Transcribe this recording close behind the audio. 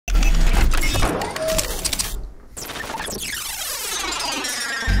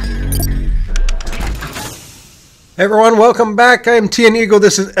Hey everyone, welcome back. I am TN Eagle.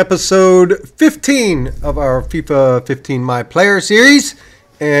 This is episode 15 of our FIFA 15 My Player series,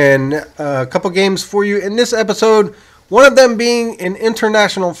 and a couple games for you in this episode. One of them being an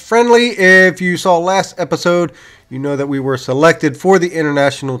international friendly. If you saw last episode, you know that we were selected for the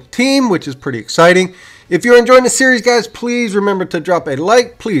international team, which is pretty exciting. If you're enjoying the series, guys, please remember to drop a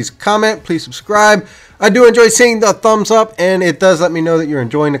like, please comment, please subscribe. I do enjoy seeing the thumbs up, and it does let me know that you're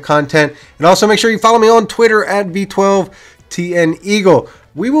enjoying the content. And also make sure you follow me on Twitter at V12TNEagle.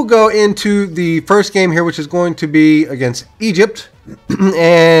 We will go into the first game here, which is going to be against Egypt.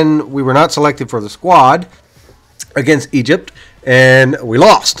 And we were not selected for the squad against Egypt, and we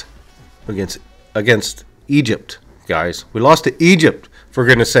lost against Egypt, guys. We lost to Egypt, for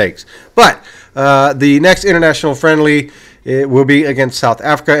goodness sakes. But the next international friendly, it will be against South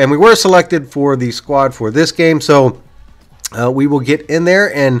Africa, and we were selected for the squad for this game, so we will get in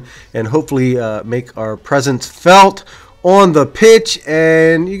there and hopefully make our presence felt on the pitch.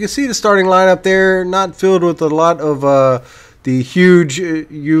 And you can see the starting lineup there, not filled with a lot of the huge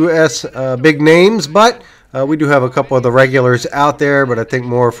U.S. Big names, but we do have a couple of the regulars out there, but I think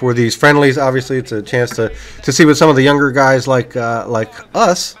more for these friendlies. Obviously, it's a chance to see what some of the younger guys like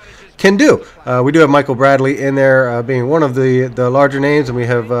us can do. We do have Michael Bradley in there being one of the larger names, and we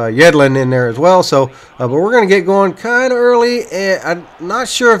have Yedlin in there as well. So, but we're going to get going kind of early, and I'm not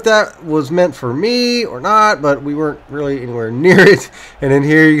sure if that was meant for me or not, but we weren't really anywhere near it. And in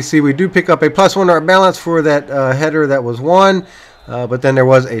here you see we do pick up a +1 to our balance for that header that was won, but then there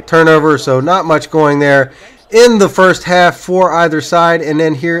was a turnover, so not much going there in the first half for either side. And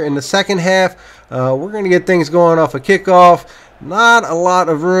then here in the second half, we're going to get things going off a kickoff. Not a lot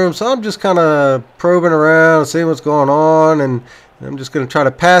of room, so I'm just kind of probing around, seeing what's going on, and I'm just going to try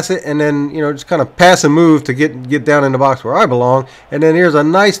to pass it, and then, you know, just kind of pass and move to get down in the box where I belong. And then here's a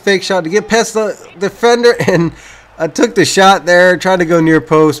nice fake shot to get past the defender, and I took the shot there, tried to go near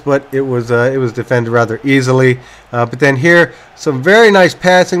post, but it was defended rather easily. But then here, some very nice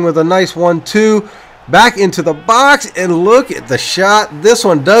passing with a nice 1-2. Back into the box, and look at the shot. This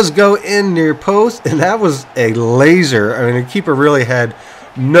one does go in near post, and that was a laser. I mean, the keeper really had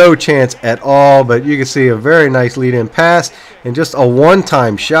no chance at all, but you can see a very nice lead-in pass and just a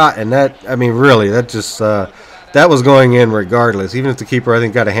one-time shot. And that, I mean, really, that just that was going in regardless. Even if the keeper, I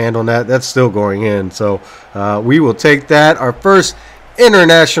think, got a hand on that, that's still going in. So we will take that. Our first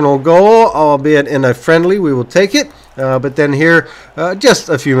international goal, albeit in a friendly, we will take it. But then here, just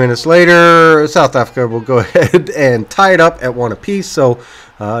a few minutes later, South Africa will go ahead and tie it up at 1 apiece. So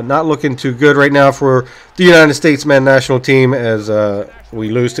not looking too good right now for the United States men's national team as we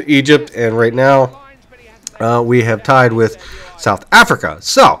lose to Egypt. And right now we have tied with South Africa.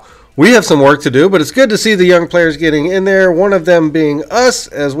 So we have some work to do, but it's good to see the young players getting in there, one of them being us,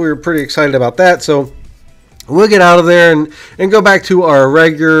 as we were pretty excited about that. So we'll get out of there and go back to our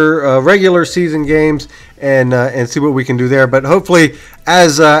regular season games and see what we can do there. But hopefully,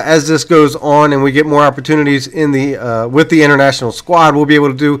 as this goes on and we get more opportunities in the with the international squad, we'll be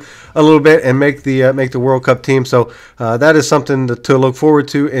able to do a little bit and make the World Cup team. So that is something to look forward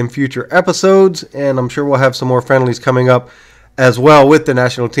to in future episodes, and I'm sure we'll have some more friendlies coming up as well with the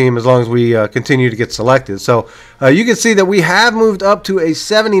national team as long as we continue to get selected. So you can see that we have moved up to a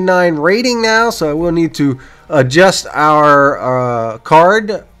 79 rating now, so I will need to adjust our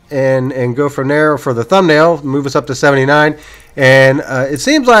card and go from there for the thumbnail, move us up to 79. And it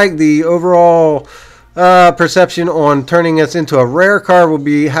seems like the overall perception on turning us into a rare card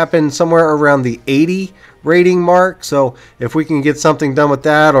will happen somewhere around the 80 rating mark. So if we can get something done with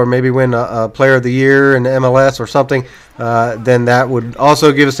that, or maybe win a player of the year in the MLS or something, then that would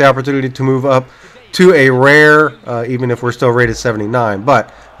also give us the opportunity to move up to a rare, even if we're still rated 79.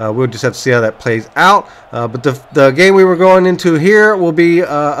 But we'll just have to see how that plays out. But the game we were going into here will be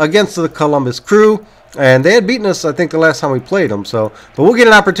against the Columbus Crew. And they had beaten us, I think, the last time we played them. So, but we'll get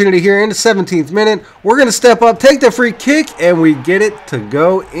an opportunity here in the 17th minute. We're going to step up, take the free kick, and we get it to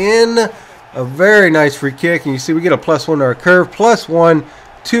go in. A very nice free kick. And you see we get a +1 to our curve, +1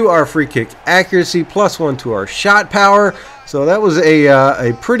 to our free kick accuracy, +1 to our shot power. So that was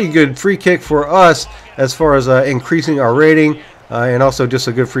a pretty good free kick for us as far as increasing our rating. And also just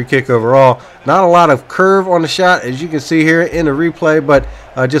a good free kick overall. Not a lot of curve on the shot, as you can see here in the replay, but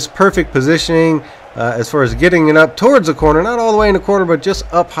just perfect positioning as far as getting it up towards the corner. Not all the way in the corner, but just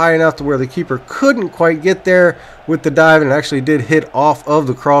up high enough to where the keeper couldn't quite get there with the dive, and it actually did hit off of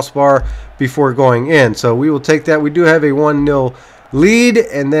the crossbar before going in. So we will take that. We do have a 1-0 lead,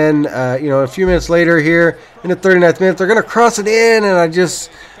 and then a few minutes later here in the 39th minute, they're going to cross it in, and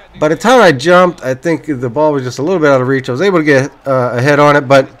by the time I jumped, I think the ball was just a little bit out of reach. I was able to get a head on it,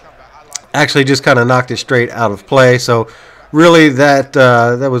 but actually just kind of knocked it straight out of play. So really that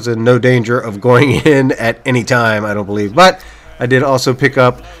was in no danger of going in at any time, I don't believe. But I did also pick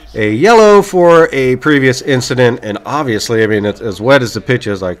up a yellow for a previous incident, and obviously, I mean, it's as wet as the pitch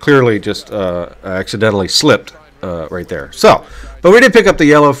is. I clearly just accidentally slipped right there. So, but we did pick up the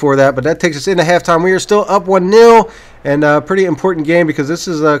yellow for that, but that takes us into halftime. We are still up 1-0, and a pretty important game because this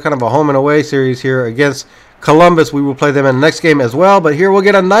is kind of a home and away series here against Columbus. We will play them in the next game as well, but here we'll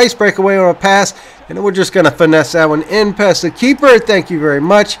get a nice breakaway on a pass, and then we're just going to finesse that one in past the keeper. Thank you very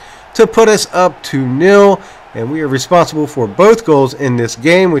much to put us up 2-0. And we are responsible for both goals in this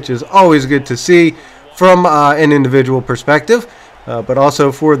game, which is always good to see from an individual perspective. But also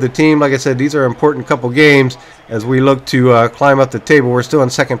for the team. Like I said, these are important couple games as we look to climb up the table. We're still in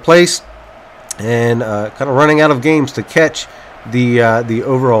second place and kind of running out of games to catch the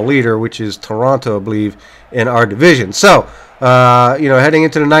overall leader, which is Toronto, I believe, in our division. So, heading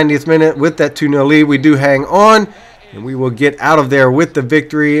into the 90th minute with that 2-0 lead, we do hang on. And we will get out of there with the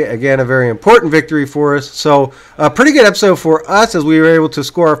victory. Again, a very important victory for us. So a pretty good episode for us as we were able to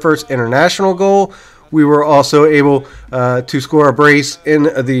score our first international goal. We were also able to score a brace in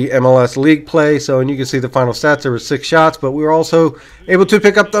the MLS League play. So, and you can see the final stats. There were 6 shots, but we were also able to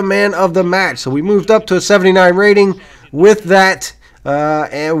pick up the man of the match. So we moved up to a 79 rating with that.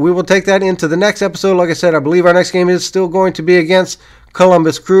 And we will take that into the next episode. Like I said, I believe our next game is still going to be against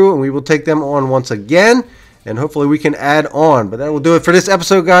Columbus Crew, and we will take them on once again. And hopefully we can add on. But that will do it for this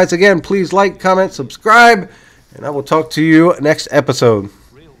episode, guys. Again, please like, comment, subscribe. And I will talk to you next episode.